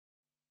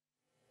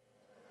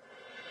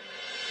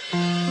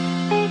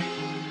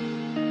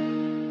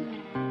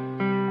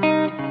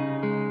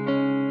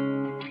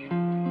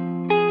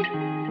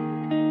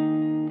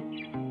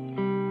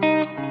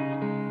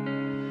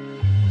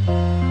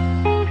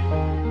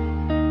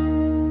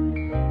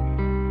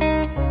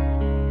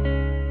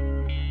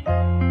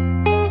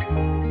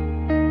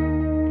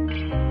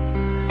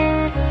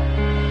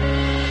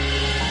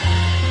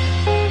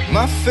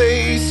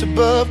waves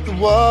above the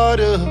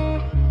water.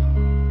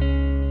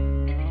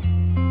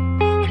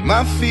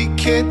 My feet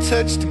can't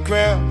touch the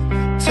ground,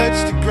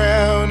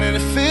 and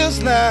it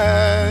feels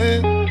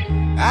like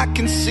I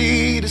can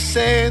see the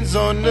sands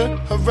on the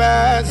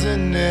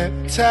horizon.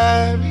 Every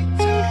time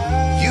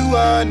you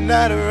are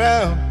not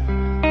around,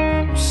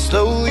 I'm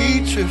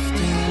slowly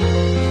drifting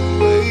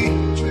away.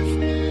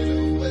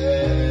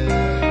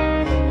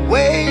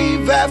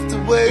 Wave after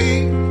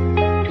wave,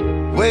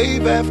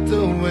 wave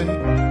after wave,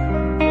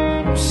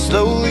 I'm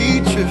slowly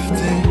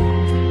drifting.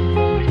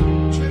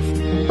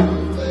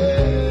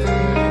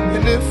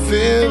 And it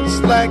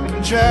feels like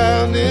I'm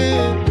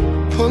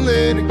drowning,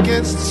 pulling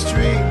against the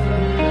stream,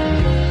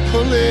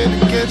 pulling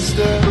against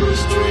the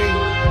stream.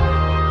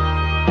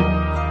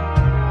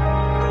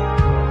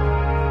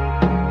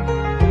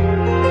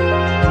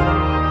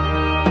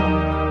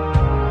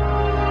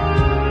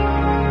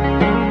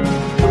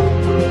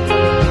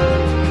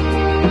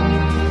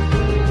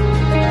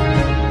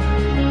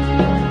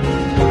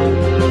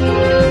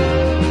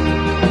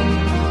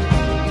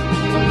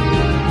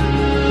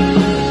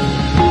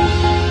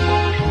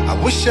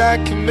 Wish I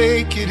could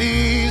make it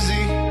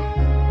easy,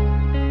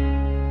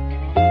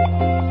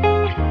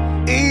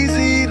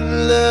 easy to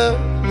love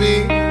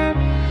me,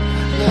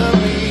 love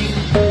me.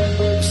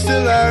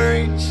 Still I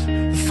reach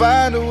and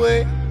find a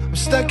way. I'm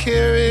stuck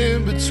here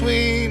in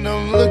between.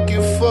 I'm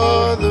looking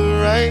for the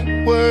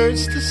right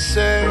words to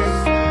say.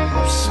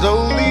 I'm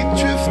slowly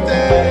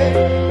drifting,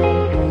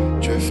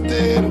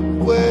 drifting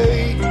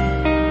away.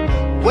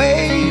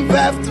 Wave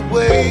after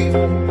wave,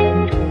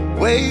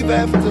 wave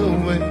after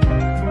wave,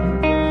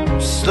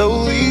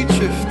 slowly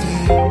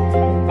drifting,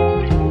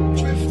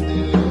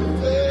 drifting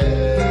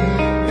away.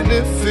 And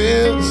it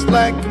feels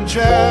like I'm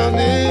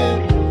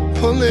drowning,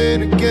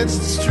 pulling against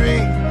the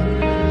stream,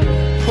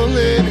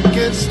 pulling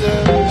against the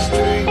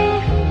stream.